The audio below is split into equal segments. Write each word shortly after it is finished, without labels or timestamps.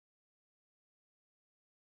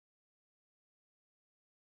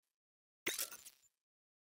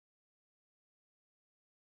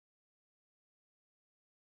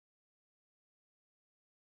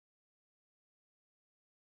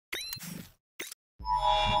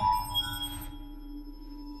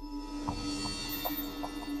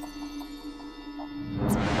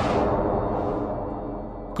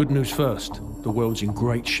Good news first, the world's in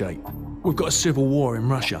great shape. We've got a civil war in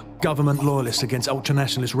Russia, government loyalists against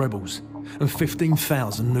ultranationalist rebels, and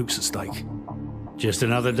 15,000 nukes at stake. Just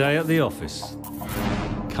another day at the office.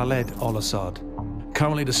 Khaled al-Assad,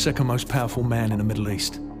 currently the second most powerful man in the Middle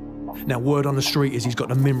East. Now, word on the street is he's got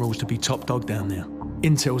the minerals to be top dog down there.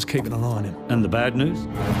 Intel's keeping an eye on him. And the bad news?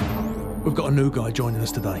 We've got a new guy joining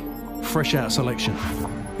us today, fresh out of selection.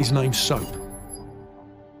 His name's Soap.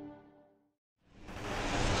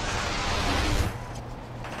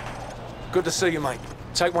 Good to see you, mate.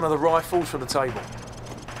 Take one of the rifles from the table.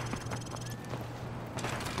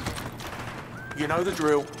 You know the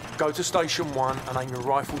drill. Go to Station 1 and aim your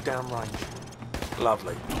rifle downrange.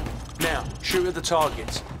 Lovely. Now, shoot at the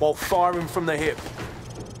targets while firing from the hip.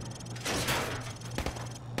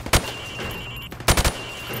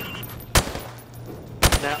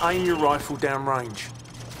 Now aim your rifle downrange.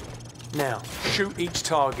 Now, shoot each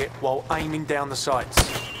target while aiming down the sights.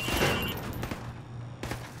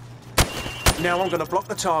 Now I'm going to block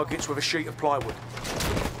the targets with a sheet of plywood.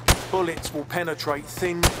 Bullets will penetrate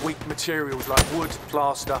thin, weak materials like wood,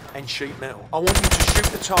 plaster and sheet metal. I want you to shoot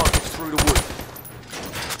the targets through the wood.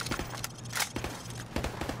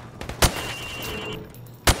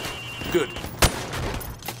 Good.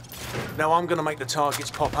 Now I'm going to make the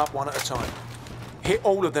targets pop up one at a time. Hit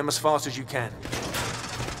all of them as fast as you can.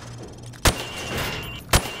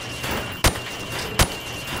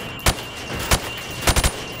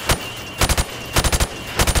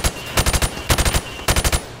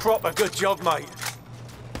 Proper good job, mate.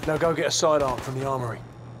 Now go get a sidearm from the armory.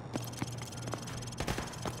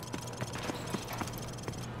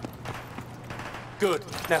 Good.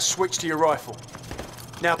 Now switch to your rifle.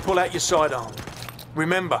 Now pull out your sidearm.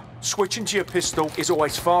 Remember, switching to your pistol is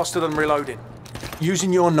always faster than reloading.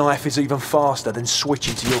 Using your knife is even faster than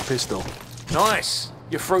switching to your pistol. Nice!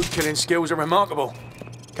 Your fruit-killing skills are remarkable.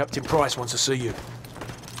 Captain Price wants to see you.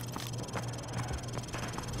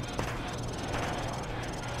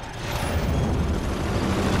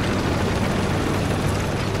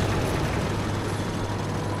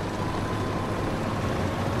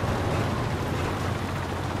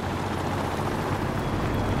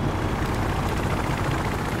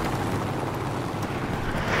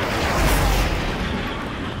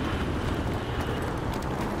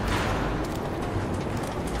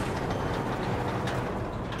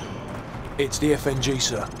 It's the FNG,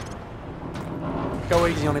 sir. Go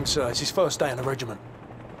easy on him, sir. It's his first day in the regiment.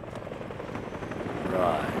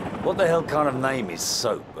 Right. What the hell kind of name is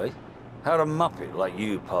Soap, eh? How'd a muppet like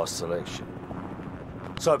you pass selection?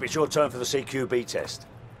 Soap, it's your turn for the CQB test.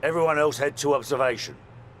 Everyone else head to observation.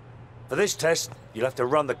 For this test, you'll have to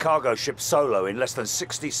run the cargo ship solo in less than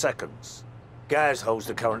 60 seconds. Gaz holds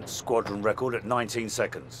the current squadron record at 19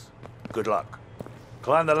 seconds. Good luck.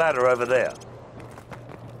 Climb the ladder over there.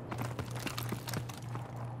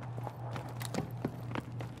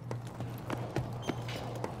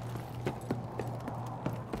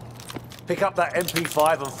 Pick up that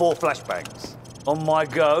MP5 and 4 flashbangs. On my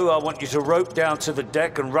go, I want you to rope down to the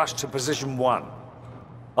deck and rush to position 1.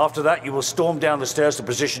 After that, you will storm down the stairs to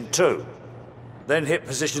position 2. Then hit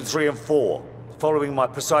position 3 and 4, following my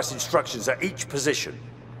precise instructions at each position.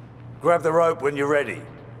 Grab the rope when you're ready.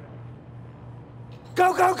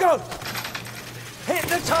 Go, go, go! Hit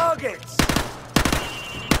the targets!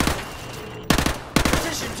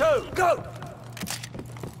 Position 2, go!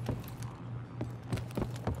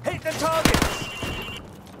 Hit the targets!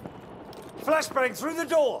 Flashbang through the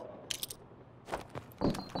door!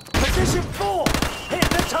 Position 4! Hit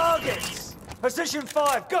the targets! Position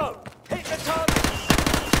 5, go! Hit the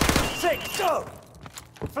targets! 6, go!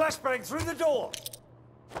 Flashbang through the door!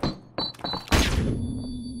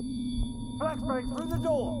 Flashbang through the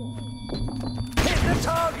door! Hit the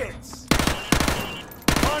targets!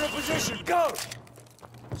 Final position, go!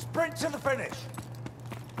 Sprint to the finish!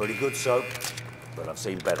 Pretty good, Soap. But I've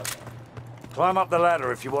seen better. Climb up the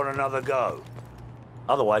ladder if you want another go.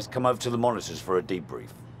 Otherwise, come over to the monitors for a debrief.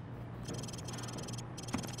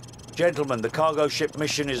 Gentlemen, the cargo ship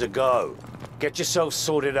mission is a go. Get yourselves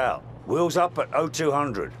sorted out. Wheels up at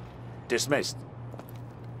 0200. Dismissed.